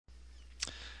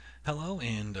Hello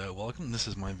and welcome. This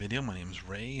is my video. My name is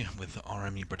Ray with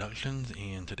RME Productions,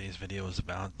 and today's video is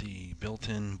about the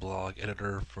built-in blog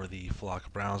editor for the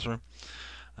Flock browser.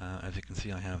 As you can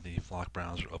see, I have the Flock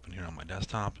browser open here on my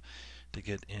desktop. To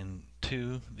get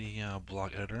into the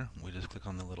blog editor, we just click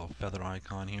on the little feather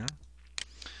icon here,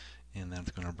 and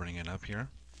that's going to bring it up here.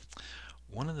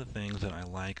 One of the things that I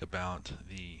like about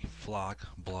the Flock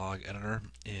blog editor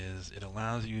is it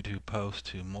allows you to post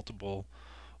to multiple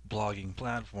blogging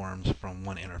platforms from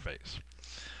one interface.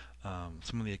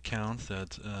 Some of the accounts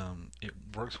that it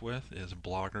works with is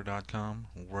blogger.com,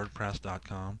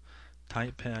 wordpress.com,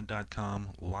 typepad.com,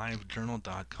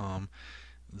 livejournal.com,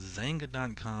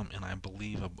 zanga.com, and I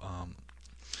believe a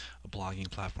blogging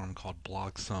platform called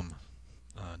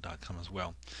blogsum.com as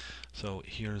well. So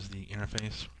here's the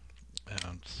interface.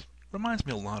 It reminds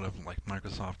me a lot of like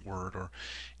Microsoft Word or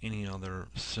any other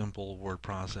simple word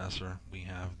processor. We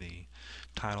have the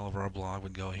title of our blog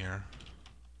would go here.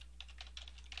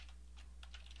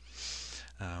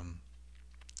 Um,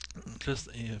 just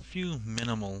a few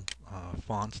minimal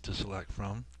fonts to select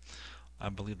from. I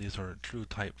believe these are true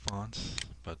type fonts,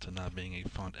 but not being a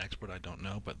font expert, I don't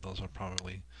know, but those are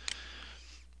probably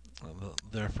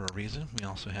there for a reason. We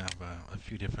also have a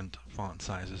few different font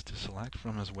sizes to select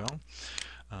from as well.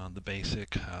 The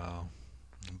basic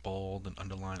bold and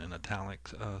underline and italic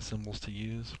symbols to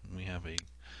use. We have a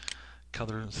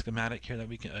color schematic here that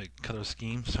we can color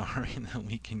scheme, sorry, that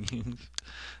we can use.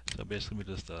 So basically, we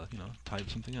just type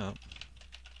something up.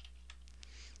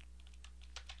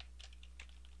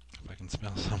 If I can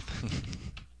spell something,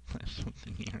 type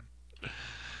something here,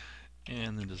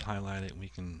 and then just highlight it. We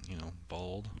can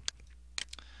bold,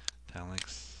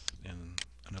 italics, and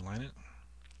underline it.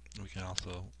 We can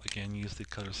also again use the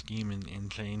color scheme and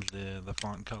change the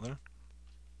font color.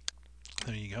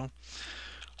 There you go.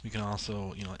 We can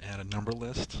also add a number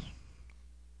list,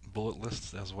 bullet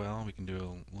lists as well. We can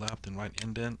do a left and right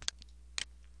indent,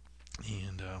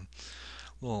 and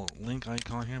little link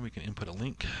icon here. We can input a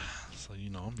link, so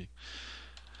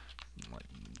like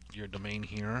your domain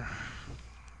here.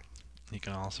 You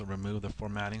can also remove the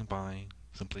formatting by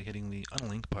simply hitting the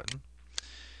unlink button.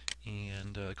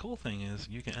 And the cool thing is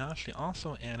you can actually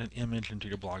also add an image into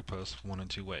your blog post one of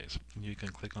two ways. You can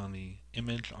click on the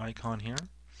image icon here,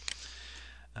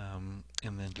 and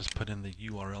then just put in the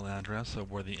URL address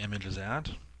of where the image is at.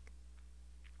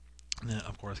 And then,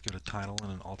 of course, give it a title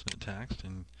and an alternate text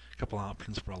and a couple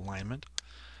options for alignment.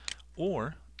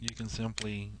 Or you can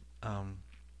simply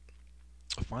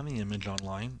find the image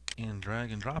online and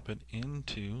drag and drop it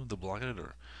into the blog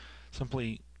editor.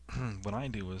 Simply, what I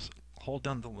do is hold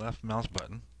down the left mouse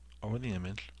button over the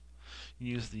image,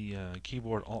 use the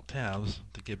keyboard Alt Tabs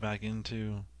to get back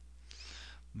into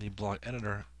the blog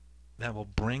editor. That will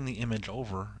bring the image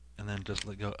over, and then just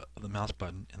let go of the mouse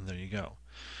button, and there you go.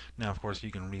 Now, of course,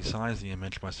 you can resize the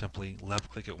image by simply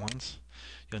left-click it once.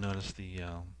 You'll notice the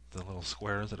little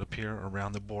squares that appear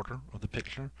around the border of the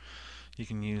picture. You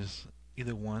can use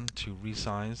either one to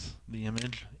resize the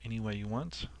image any way you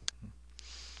want,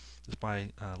 just by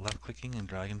left-clicking and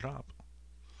drag and drop.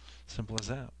 Simple as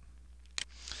that.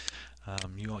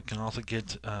 You can also get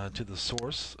to the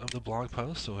source of the blog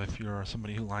post. So if you're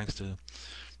somebody who likes to,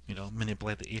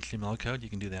 manipulate the HTML code, you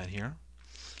can do that here.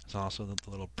 There's also the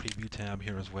little preview tab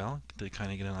here as well to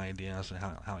kind of get an idea as to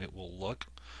how it will look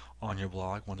on your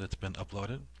blog once it's been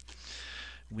uploaded.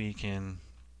 We can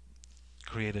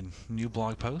create a new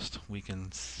blog post. We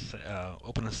can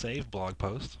open a saved blog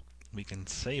post. We can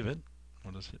save it.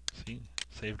 What does it see?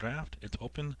 Save draft. It's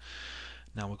open.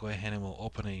 Now we'll go ahead and we'll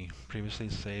open a previously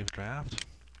saved draft.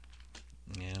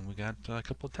 And we got a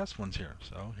couple of test ones here.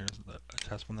 So here's the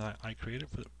test one that I created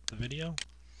for the video.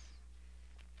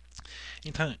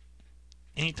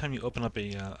 Anytime you open up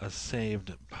a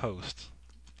saved post,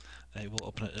 it will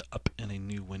open it up in a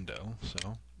new window.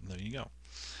 So there you go.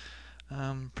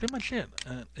 Pretty much it.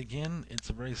 Again, it's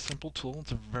a very simple tool.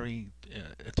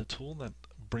 It's a tool that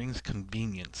brings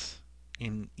convenience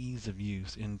and ease of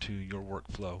use into your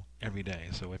workflow every day.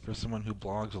 So if you're someone who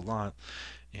blogs a lot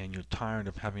and you're tired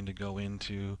of having to go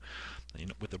into,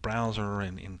 with the browser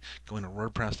and going to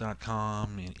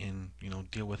WordPress.com and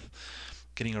deal with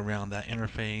getting around that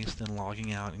interface, then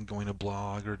logging out and going to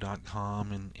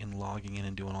blogger.com and logging in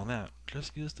and doing all that,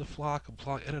 just use the Flock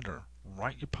blog editor.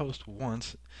 Write your post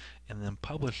once and then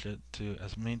publish it to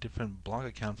as many different blog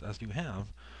accounts as you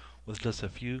have with just a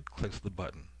few clicks of the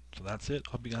button. So that's it.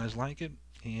 Hope you guys like it,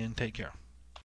 and take care.